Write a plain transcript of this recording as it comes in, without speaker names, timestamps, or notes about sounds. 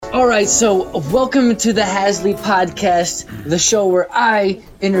All right, so welcome to the Hasley Podcast, the show where I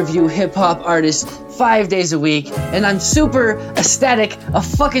interview hip-hop artists 5 days a week, and I'm super ecstatic,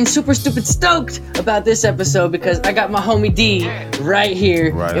 fucking super stupid stoked about this episode because I got my homie D right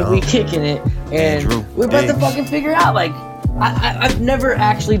here, and we kicking it, and we're about to fucking figure out, like, I've never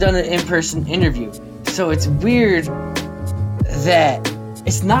actually done an in-person interview, so it's weird that...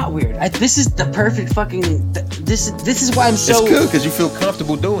 It's not weird. This is the perfect fucking. This is why I'm so. It's good because you feel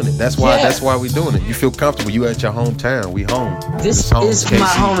comfortable doing it. That's why. Yeah. That's why we're doing it. You feel comfortable. You at your hometown. We home. This is KC. My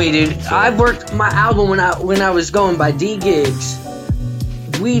homie, dude. So. I worked my album when I was going by D Gigs.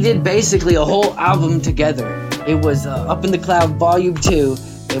 We did basically a whole album together. It was Up in the Cloud Volume 2,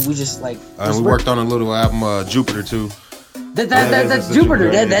 and we just like. We worked on a little album, Jupiter too. That's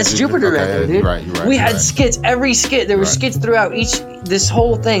Jupiter. That's Jupiter right there, dude. Right, we had skits. Every skit. There were skits throughout this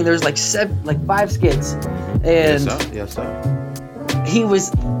whole thing. There was like 5 skits, and yes, sir.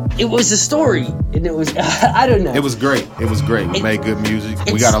 It was a story, and it was I don't know. It was great. We made good music.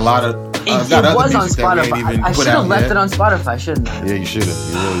 We got a lot of. It was on Spotify. I should have left it on Spotify, shouldn't I? Yeah, you should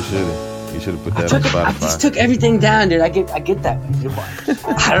have. You really should have. You should have put that on Spotify. I just took everything down, dude. I get that way, dude.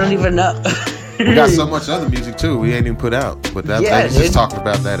 I don't even know. We got so much other music too we ain't even put out, but that's just talking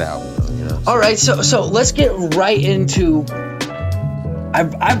about that album, though, you know. All right, so let's get right into.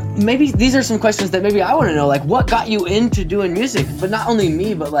 Maybe these are some questions that maybe I want to know, like what got you into doing music, but not only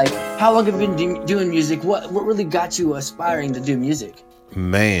me, but like how long have you been doing music? What really got you aspiring to do music?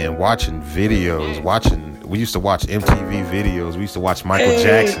 Man, watching videos, we used to watch MTV videos. We used to watch Michael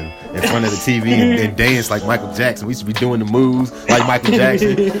Jackson in front of the TV and dance like Michael Jackson. We used to be doing the moves like Michael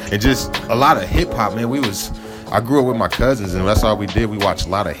Jackson and just a lot of hip hop, man. I grew up with my cousins and that's all we did. We watched a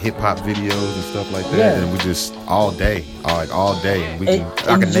lot of hip hop videos and stuff like that, and we just all day. And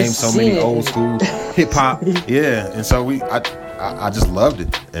I can name so many old school hip hop. Yeah, and so I just loved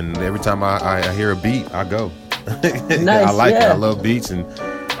it. And every time I hear a beat, I go. Nice, I like it. I love beats, and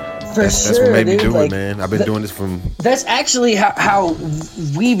that's what made me do it, man. I've been doing this from. That's actually how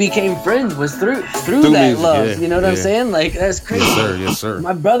we became friends, was through that music, love. Yeah, you know what I'm saying? Like that's crazy. Yes, sir.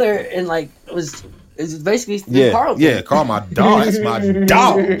 My brother is basically Carlton. Yeah, Carl, my dog. That's my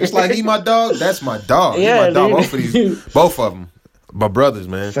dog. Just like he my dog. That's my dog. Yeah, he my dog. Both of them, my brothers,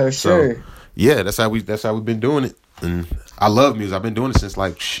 man. For sure. Yeah, that's how we've been doing it, and I love music. I've been doing it since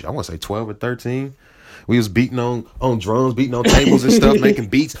like I want to say 12 or 13. We was beating on drums, beating on tables and stuff, making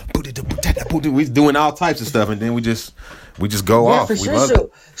beats. We was doing all types of stuff, and then we just go off. For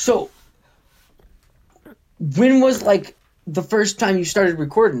sure. So when was like the first time you started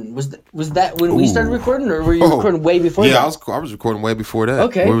recording? Was that when we started recording, or were you recording way before that? Yeah, I was recording way before that.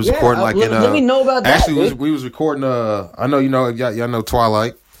 Okay, we was recording like let me know about that. Actually, we was recording. I know y'all know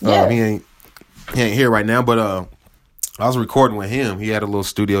Twilight. Yeah. He ain't here right now, but I was recording with him. He had a little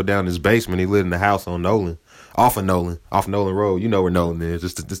studio down in his basement. He lived in the house on Nolan, off Nolan Road. You know where Nolan is.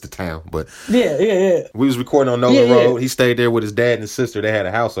 Just the town. But yeah. We was recording on Nolan Road. He stayed there with his dad and his sister. They had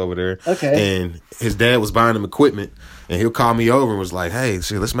a house over there. Okay. And his dad was buying him equipment, and he'll call me over and was like, "Hey,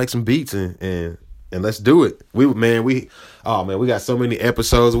 shit, let's make some beats and let's do it." We got so many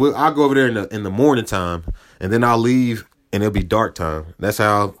episodes. I'll go over there in the morning time, and then I'll leave, and it'll be dark time. That's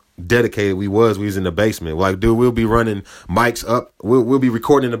how dedicated we was in the basement. Like, dude, we'll be running mics up. We'll be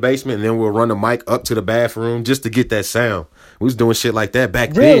recording in the basement, and then we'll run the mic up to the bathroom just to get that sound. We was doing shit like that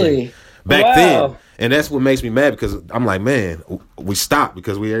back then. Then. And that's what makes me mad, because I'm like, man, we stopped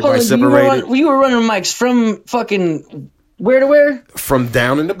because everybody separated. You were running mics from fucking where to where? From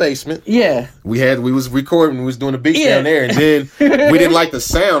down in the basement. Yeah. We was recording, we was doing the beats down there, and then we didn't like the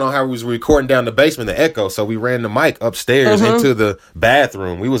sound on how we was recording down the basement, the echo, so we ran the mic upstairs into the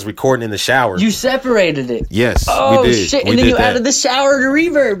bathroom. We was recording in the shower. You separated it. Yes, we did. Shit. And then you added the shower to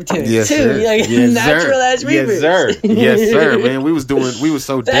reverb to it. Yes, sir. Like natural ass reverb. Yes, sir, man. We was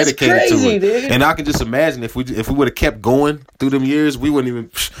so That's dedicated crazy, to it. Dude. And I can just imagine if we would have kept going through them years, we wouldn't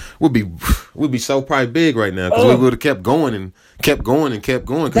even we'd be so probably big right now, because we would have kept going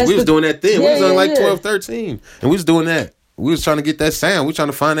because we was doing that then. We was on like 12, 13, and we was doing that. We was trying to get that sound. We was trying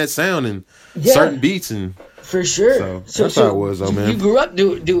to find that sound in certain beats, and for sure. So that's how it was, though, man. You grew up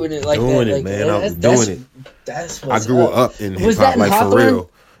doing it like doing that. it, man. I was doing it. That's I grew up in hip hop, like for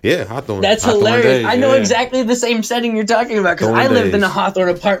real. Yeah, Hawthorne. That's Hawthorne hilarious. days, I know exactly the same setting you're talking about, because I lived in a Hawthorne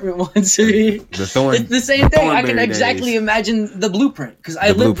apartment once. It's the same thing. I can exactly imagine the blueprint, because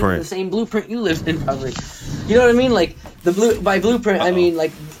I lived in the same blueprint you lived in, probably. You know what I mean? Like by blueprint, I mean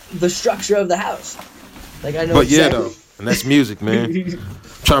like the structure of the house. Like I know. But exactly. Yeah, though, and that's music, man. I'm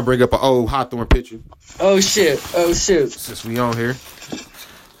trying to bring up an old Hawthorne picture. Oh shit! Since we on here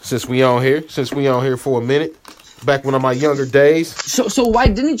for a minute. back when on my younger days. So why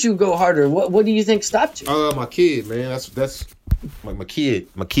didn't you go harder? What do you think stopped you? My kid, man. That's my kid.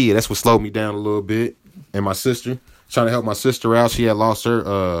 My kid. That's what slowed me down a little bit. And my sister, trying to help my sister out. She had lost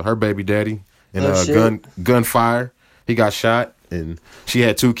her baby daddy in gunfire. He got shot, and she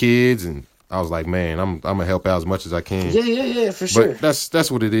had 2 kids, and I was like, man, I'm gonna help out as much as I can. Yeah, for sure. But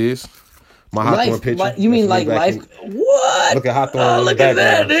that's what it is. My Hawthorne picture. You mean like life? What? Look at Hawthorne. Oh, look at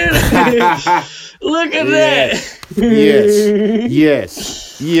that, dude. Look at that.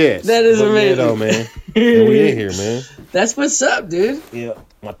 Yes. That is amazing. Yeah, though, man. And we in here, man. That's what's up, dude. Yeah.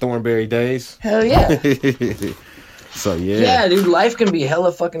 My Thornberry days. Hell yeah. So, yeah. Yeah, dude, life can be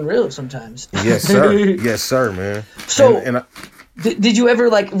hella fucking real sometimes. Yes, sir. Yes, sir, man. So, did you ever,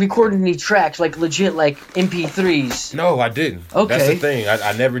 like, record any tracks, like, legit, like, MP3s? No, I didn't. Okay. That's the thing.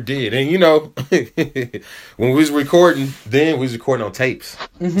 I never did. And, you know, when we was recording, then we was recording on tapes.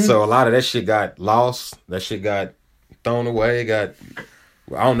 Mm-hmm. So, a lot of that shit got lost. That shit got thrown away.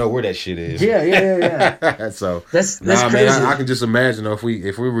 I don't know where that shit is. Yeah. So that's crazy. Man, I can just imagine though, if we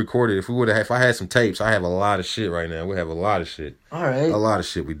recorded, if I had some tapes, I have a lot of shit right now. We have a lot of shit. All right. A lot of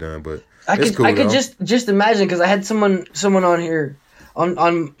shit we done, but I could just imagine, because I had someone on here on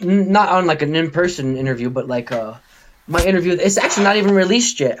not on like an in-person interview, but like my interview. It's actually not even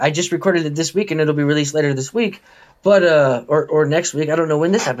released yet. I just recorded it this week, and it'll be released later this week. But or next week. I don't know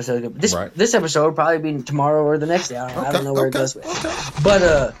when this episode. This episode will probably be tomorrow or the next day. I don't know where it goes.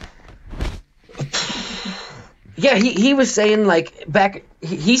 But yeah, he was saying like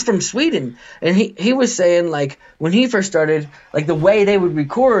he's from Sweden, and he was saying like when he first started, like the way they would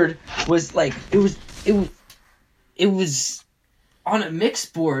record was like it was on a mix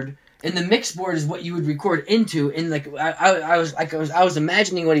board. And the mix board is what you would record into, and like I was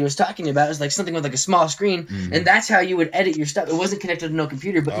imagining what he was talking about. It was like something with like a small screen, and that's how you would edit your stuff. It wasn't connected to no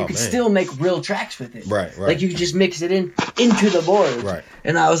computer, but you could still make real tracks with it. Right. Like you could just mix it into the board. Right.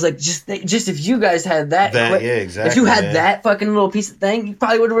 And I was like, just if you guys had that, yeah, exactly. If you had that fucking little piece of thing, you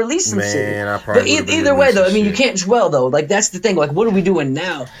probably would have released some shit. I probably. But either way, though, I mean, you can't dwell though. Like that's the thing. Like, what are we doing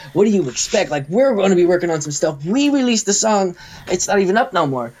now? What do you expect? Like, we're going to be working on some stuff. We released the song. It's not even up no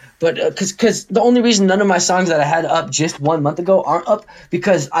more. But because the only reason none of my songs that I had up just 1 month ago aren't up,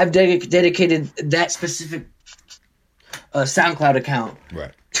 because I've dedicated that specific SoundCloud account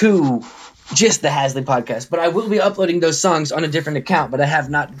to just the Hasley podcast. But I will be uploading those songs on a different account, but I have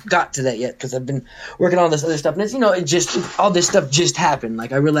not got to that yet because I've been working on this other stuff. And it's, all this stuff just happened.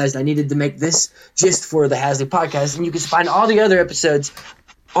 Like I realized I needed to make this just for the Hasley podcast, and you can find all the other episodes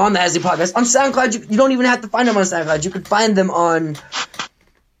on the Hasley podcast on SoundCloud. You don't even have to find them on SoundCloud. You could find them on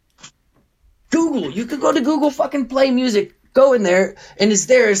Google. You could go to Google, fucking Play Music, go in there, and it's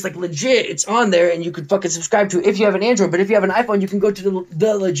there. It's like legit. It's on there, and you could fucking subscribe to it if you have an Android. But if you have an iPhone, you can go to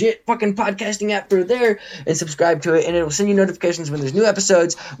the legit fucking podcasting app for there and subscribe to it, and it'll send you notifications when there's new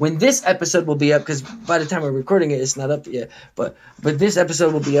episodes. When this episode will be up, because by the time we're recording it, it's not up yet. But this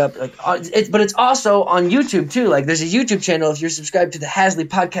episode will be up. Like, but it's also on YouTube too. Like there's a YouTube channel if you're subscribed to the Hasley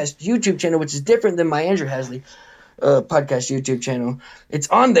Podcast YouTube channel, which is different than my Andrew Hasley podcast YouTube channel. It's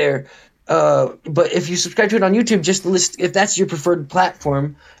on there. But if you subscribe to it on YouTube, just list if that's your preferred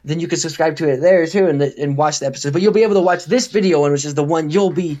platform, then you can subscribe to it there too and watch the episode. But you'll be able to watch this video one, which is the one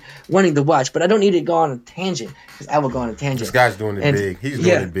you'll be wanting to watch. But I don't need to go on a tangent because I will go on a tangent. This guy's doing it big. He's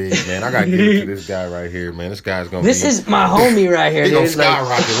doing it big, man. I gotta give it to this guy right here, man. This guy's gonna. This is my homie right here. He's gonna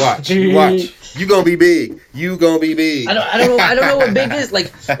skyrocket. Watch. You gonna be big. You gonna be big. I don't know what big is.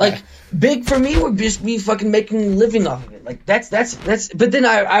 Like big for me would just be fucking making a living off of it. Like that's. But then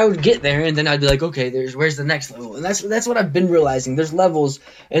I would get there and then I'd be like, okay, where's the next level? And that's what I've been realizing. There's levels,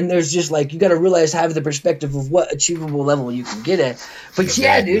 and there's just like you got to realize, have the perspective of what achievable level you can get at. But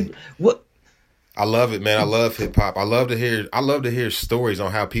exactly. Yeah, dude, what. I love it, man. I love hip hop. I love to hear stories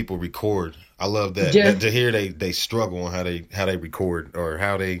on how people record. I love that. Yeah. To hear they struggle on how they record or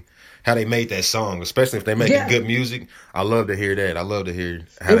how they made that song, especially if they make good music. I love to hear that. I love to hear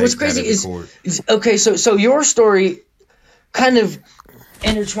how what's crazy is okay. So your story kind of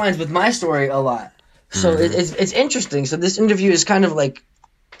intertwines with my story a lot. So it's interesting. So this interview is kind of like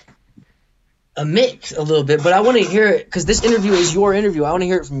a mix a little bit, but I want to hear it because this interview is your interview. I want to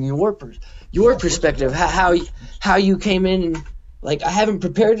hear it from your perspective, how you came in. And, like, I haven't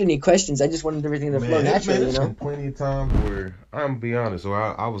prepared any questions. I just wanted everything to flow naturally, There's been plenty of times where, I'm going to be honest, or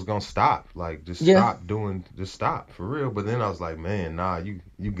I was going to stop. Like, just stop, for real. But then I was like, man, nah, you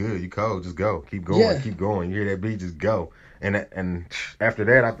good, you cold, just go. Keep going, You hear that beat, just go. And after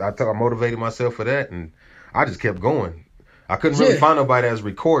that, I motivated myself for that, and I just kept going. I couldn't really find nobody that was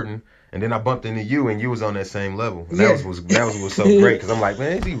recording, And then I bumped into you, and you was on that same level. And that was what was so great, because I'm like,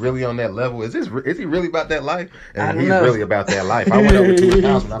 man, is he really on that level? Is he really about that life? And he's really about that life. I went over to his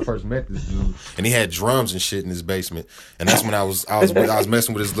house when I first met this dude, and he had drums and shit in his basement. And that's when I was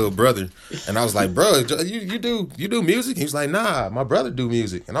messing with his little brother, and I was like, bro, you do music? He was like, nah, my brother do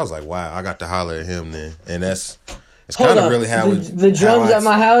music. And I was like, wow, I got to holler at him then, and it's kind of really how the drums at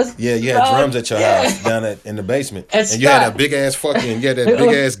my house. Yeah, you had drums at your house down in the basement, and you had a big ass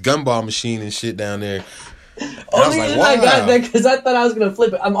gumball machine and shit down there. Only reason I got that because I thought I was gonna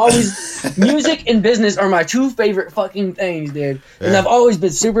flip it. I'm always music and business are my two favorite fucking things, dude. And I've always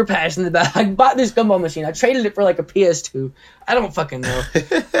been super passionate about it. I bought this gumball machine. I traded it for like a PS2. I don't fucking know.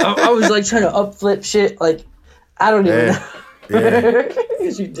 I was like trying to upflip shit. Like I don't even know. Yeah.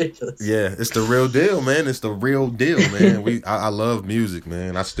 It's ridiculous. Yeah, it's the real deal, man. It's the real deal, man. I love music,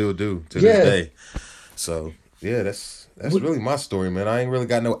 man. I still do to this day. So yeah, that's really my story, man. I ain't really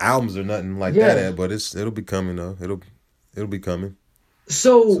got no albums or nothing like that, but it'll be coming though. It'll be coming.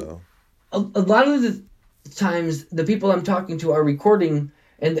 So. A lot of the times the people I'm talking to are recording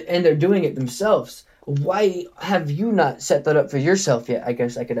and they're doing it themselves. Why have you not set that up for yourself yet? I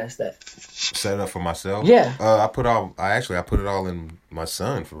guess I could ask that. Set it up for myself? Yeah. I put it all in my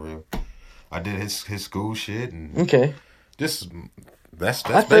son, for real. I did his school shit and that's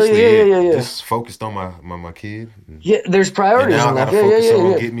basically it. Yeah. Just focused on my kid. There's priorities. And now I gotta focus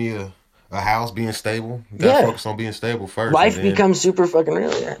on get me a house, being stable. You gotta focus on being stable first. Life becomes super fucking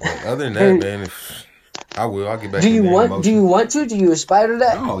real. Other than that, man, I'll get back. Do you want to? Do you aspire to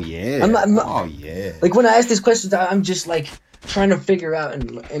that? Oh yeah. Oh yeah. Like when I ask these questions, I'm just like trying to figure out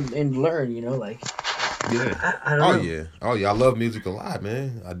and learn. You know, like. Yeah. I don't know. Yeah. Oh yeah. I love music a lot,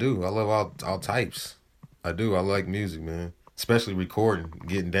 man. I do. I love all types. I do. I like music, man. Especially recording,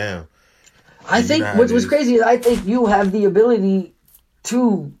 getting down. I think what's crazy is I think you have the ability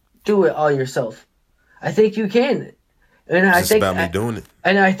to do it all yourself. I think you can. And it's just about me doing it.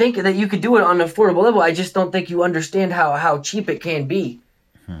 And I think that you could do it on an affordable level. I just don't think you understand how cheap it can be.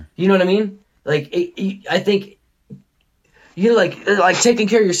 You know what I mean? Like, I think you like taking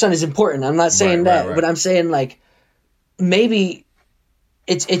care of your son is important. I'm not saying that, but I'm saying like maybe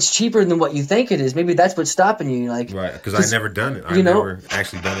it's cheaper than what you think it is. Maybe that's what's stopping you. Like, right? Because I've never done it. I've never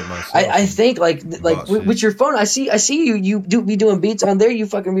actually done it myself. I think like with your phone, I see you be doing beats on there. You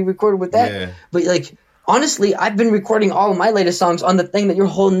fucking re-recorded with that. Yeah. But like. Honestly, I've been recording all of my latest songs on the thing that you're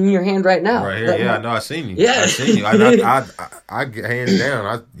holding in your hand right now. Right here, I know. I seen you. Yeah, I seen you. I hands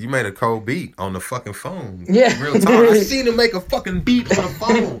down. You made a cold beat on the fucking phone. Yeah, real time. I seen him make a fucking beat on the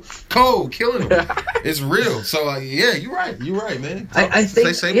phone. Cold, killing him. It's real. So yeah, you're right. You're right, man. I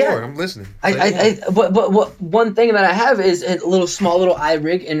think say more. I'm listening. But what one thing that I have is a small little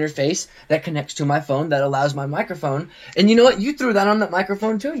iRig interface that connects to my phone that allows my microphone. And you know what? You threw that on that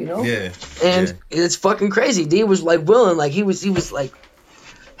microphone too. You know. Yeah. And it's fucking crazy. D was like willing, like he was like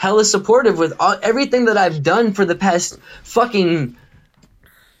hella supportive with everything that I've done for the past fucking.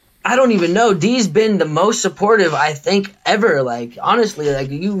 I don't even know. D's been the most supportive I think ever. Like honestly, like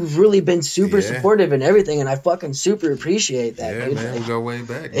you've really been super supportive in everything, and I fucking super appreciate that. Yeah, dude. Man, like, we go way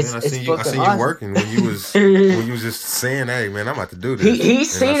back. Man. I seen you working when you was just saying, "Hey, man, I'm about to do this." He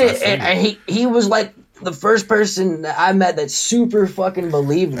seen it, and he was like the first person that I met that super fucking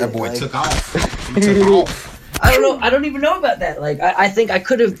believed that it. Boy like, took off. He took off. I don't know. I don't even know about that. Like I think I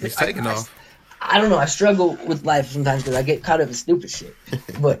could have. It's taking off. I don't know. I struggle with life sometimes because I get caught up in stupid shit.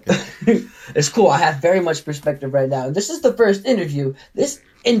 But it's cool. I have very much perspective right now. This is the first interview. This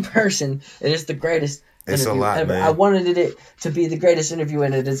in person, and it's the greatest it's interview a lot, ever. Man. I wanted it to be the greatest interview,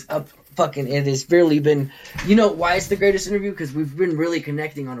 and it is it has really been. You know why it's the greatest interview? Because we've been really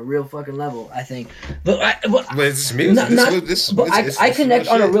connecting on a real fucking level. I think. But it's music. I connect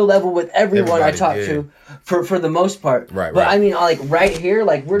on a real level with everyone I talk to. For the most part. Right. But I mean, like right here,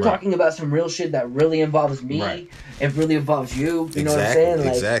 like we're talking about some real shit that really involves me. Right. It really involves you. You know what I'm saying? Like,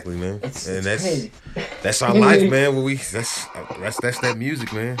 exactly, man. It's that's crazy. That's our life, man. When that's that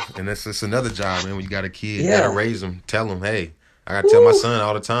music, man. And that's another job, man. When you got a kid, you gotta raise them. Tell them, hey, I gotta tell my son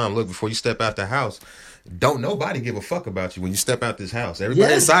all the time. Look, before you step out the house, don't nobody give a fuck about you when you step out this house.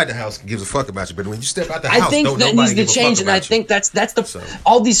 Everybody inside the house gives a fuck about you, but when you step out the house, I think that needs to change, and I think that's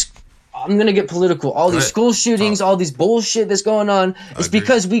all these. I'm gonna get political. All these school shootings, all these bullshit that's going on. It's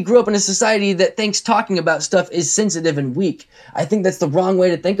because we grew up in a society that thinks talking about stuff is sensitive and weak. I think that's the wrong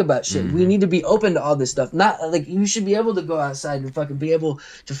way to think about shit. Mm-hmm. We need to be open to all this stuff. Not like you should be able to go outside and fucking be able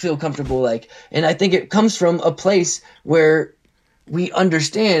to feel comfortable. Like, and I think it comes from a place where we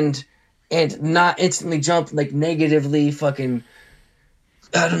understand and not instantly jump like negatively fucking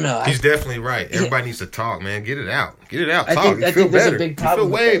I don't know. He's definitely right. Everybody needs to talk, man. Get it out. Get it out. I Talk. think You feel there's better. a big problem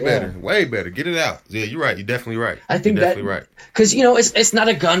You feel way with that, better. Way better. Get it out. Yeah, you're right. You're definitely right. I think you're definitely right. Because, you know, it's not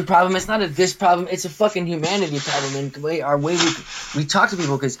a gun problem. It's not a this problem. It's a fucking humanity problem. And our way we talk to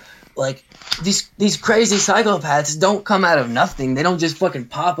people, because, like, these crazy psychopaths don't come out of nothing. They don't just fucking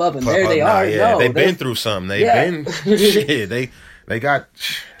pop up and there they are. Yeah, no, they've been through something. They've been shit. They got.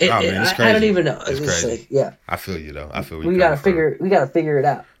 Man, it's crazy. I don't even know. It's crazy. Like, yeah. I feel you though. I feel we gotta figure it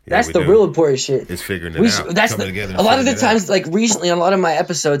out. Yeah, that's the real important shit. It's figuring it out. That's a lot of the times, like recently, on a lot of my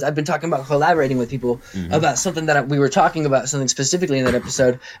episodes, I've been talking about collaborating with people about something that we were talking about, something specifically in that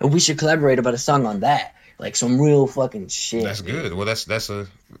episode, and we should collaborate about a song on that. Like some real fucking shit. That's good. Well,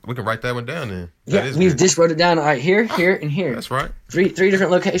 we can write that one down then. Yeah, we just wrote it down. All right, here, and here. That's right. Three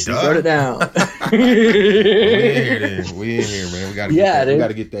different locations. Wrote it down. We in here, man. We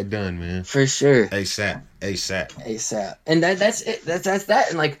gotta get that done, man. For sure. ASAP. And that's it. That's that.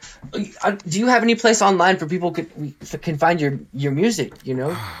 And like, do you have any place online for people can find your music? You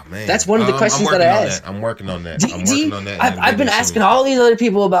know, man. That's one of the questions that I ask. I'm working on that. I've been asking all these other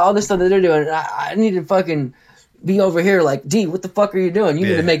people about all this stuff that they're doing. I need to fucking be over here like, D, what the fuck are you doing? You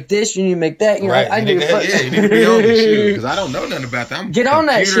need to make this, you need to make that. You know, right. You need to be on this shit, because I don't know nothing about that. Get on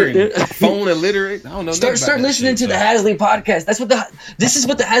that shit, dude. Phone illiterate. I don't know nothing about Start listening to the Hasley podcast. This is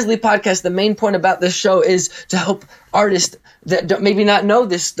what the Hasley podcast, the main point about this show is to help artists that don't maybe not know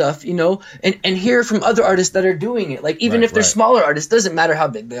this stuff, you know, and hear from other artists that are doing it. Like, even if they're smaller artists, doesn't matter how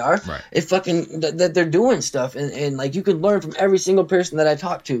big they are. Right. It fucking that they're doing stuff, and like you can learn from every single person that I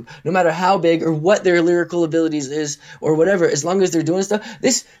talk to, no matter how big or what their lyrical abilities is or whatever, as long as they're doing stuff.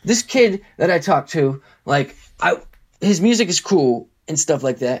 This kid that I talked to, like, his music is cool and stuff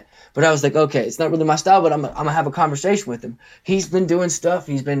like that. But I was like, okay, it's not really my style, but I'm gonna have a conversation with him. He's been doing stuff.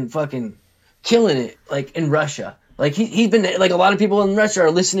 He's been fucking killing it, like in Russia. Like he's been, like, a lot of people in Russia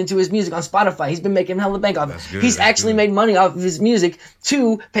are listening to his music on Spotify. He's been making hella bank off it. He's actually made money off of his music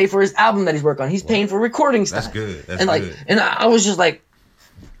to pay for his album that he's working on. He's paying for recording stuff. That's good. And I was just like,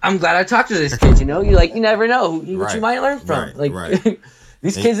 I'm glad I talked to this kid. You know, you never know what you might learn from.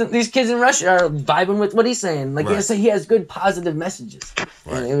 These kids in Russia are vibing with what he's saying. Like, he has good positive messages.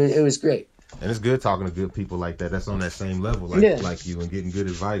 Right. And it was great. And it's good talking to good people like that. That's on that same level, like you, and getting good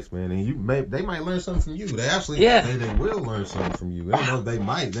advice, man. And they might learn something from you. They actually, they will learn something from you. I don't know if they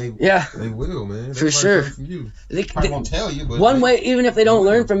might. They will, man. For sure. From you. They probably won't tell you, but way, even if they don't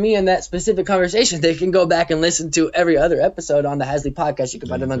learn from me in that specific conversation, they can go back and listen to every other episode on the Hasley podcast. You can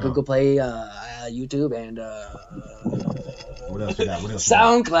find them on Google Play, YouTube, and what else you got?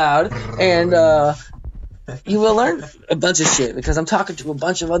 SoundCloud, and you will learn a bunch of shit, because I'm talking to a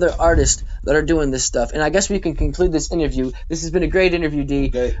bunch of other artists that are doing this stuff. And I guess we can conclude this interview. This has been a great interview, D.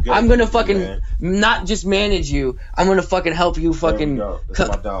 Good. I'm gonna fucking not just manage you. I'm gonna fucking help you fucking. That's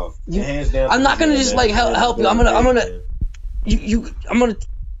my dog. I'm not gonna just like help you. I'm gonna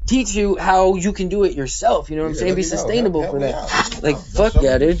teach you how you can do it yourself. You know what I'm saying? Be sustainable for that. Like, fuck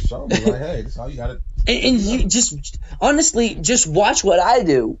yeah, dude. Show me, like, hey, this is how you got it. And you just honestly just watch what I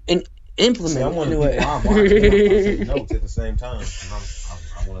do and implement it in a way. I'm taking notes at the same time.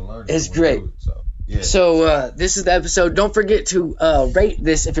 I want to learn. It's great. So this is the episode. Don't forget to rate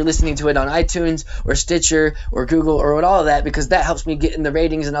this if you're listening to it on iTunes or Stitcher or Google or all of that, because that helps me get in the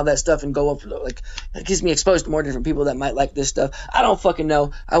ratings and all that stuff and go up. Like, it gets me exposed to more different people that might like this stuff. I don't fucking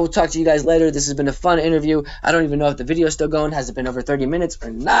know. I will talk to you guys later. This has been a fun interview. I don't even know if the video is still going. Has it been over 30 minutes or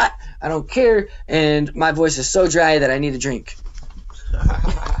not? I don't care. And my voice is so dry that I need a drink.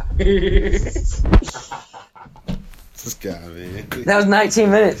 This guy, man. That was 19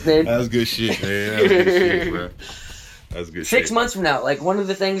 minutes, dude. That was good shit, man. That was good shit, bro. That was good 6 months from now, like, one of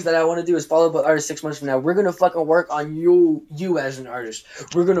the things that I want to do is follow up with artists 6 months from now. We're gonna fucking work on you as an artist.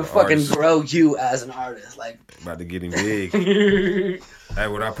 We're gonna fucking grow you as an artist. Like, about to get him big. Hey,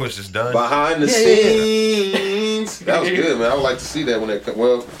 when I push this done behind the scenes, that was good, man. I would like to see that when it comes.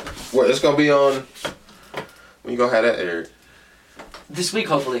 Well, it's gonna be on. When you gonna have that aired? This week,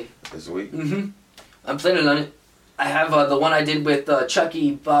 hopefully. This week? Mm-hmm. I'm planning on it. I have the one I did with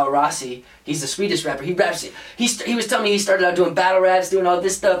Chucky Rossi. He's the Swedish rapper. He raps. He was telling me he started out doing battle raps, doing all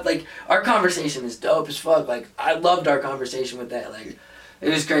this stuff. Like, our conversation is dope as fuck. Like, I loved our conversation with that. Like, it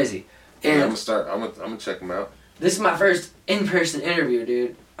was crazy. And I'm gonna check him out. This is my first in-person interview,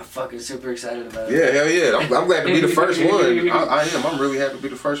 dude. I'm fucking super excited about it. Yeah, hell yeah. I'm glad to be the first one. I am. I'm really happy to be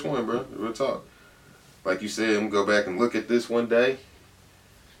the first one, bro. Real talk. Like you said, I'm gonna go back and look at this one day.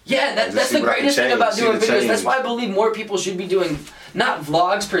 Yeah, that's the greatest thing about doing videos. That's why I believe more people should be doing, not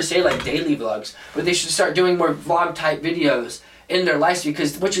vlogs per se, like daily vlogs, but they should start doing more vlog-type videos in their lives,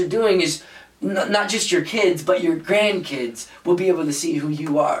 because what you're doing is not just your kids, but your grandkids will be able to see who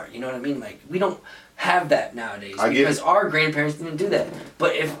you are. You know what I mean? Like, we don't have that nowadays because our grandparents didn't do that.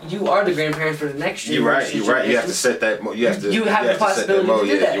 But if you are the grandparents for the next generation, you're right. You have to set that. You have the possibility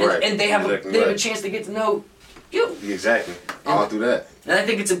to do that, right. and they have a chance to get to know you. Exactly. All through that. And I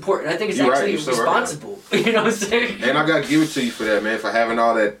think it's important. I think it's actually responsible. Right. You know what I'm saying? And I gotta give it to you for that, man. For having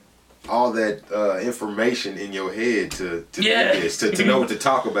all that information in your head to do this, to know what to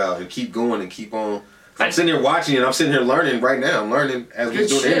talk about and keep going and keep on. I'm sitting here watching and I'm sitting here learning right now. I'm learning as we're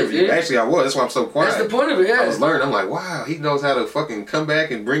doing the interview. Yeah. Actually, I was. That's why I'm so quiet. That's the point of it, yeah. I was learning. I'm like, wow, he knows how to fucking come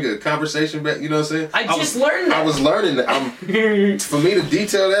back and bring a conversation back. You know what I'm saying? I just learned that. I was learning that. For me to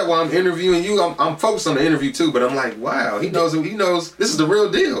detail that while I'm interviewing you, I'm focused on the interview too, but I'm like, wow, he knows this is the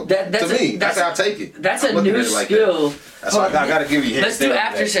real deal. To me. That's how I take it. That's a new skill. Like that. That's why I got to give you hands down. Let's do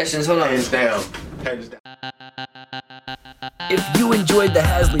after sessions. Hold on. Hands down. If you enjoyed the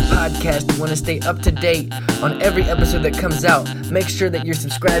Hasley podcast and want to stay up to date on every episode that comes out, make sure that you're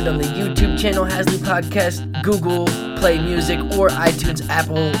subscribed on the YouTube channel Hasley Podcast, Google Play Music, or iTunes,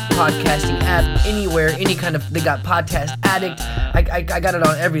 Apple podcasting app, anywhere, any kind of, they got Podcast Addict. I got it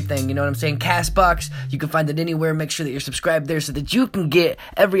on everything, you know what I'm saying? Castbox, you can find it anywhere. Make sure that you're subscribed there so that you can get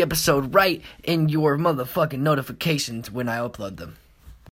every episode right in your motherfucking notifications when I upload them.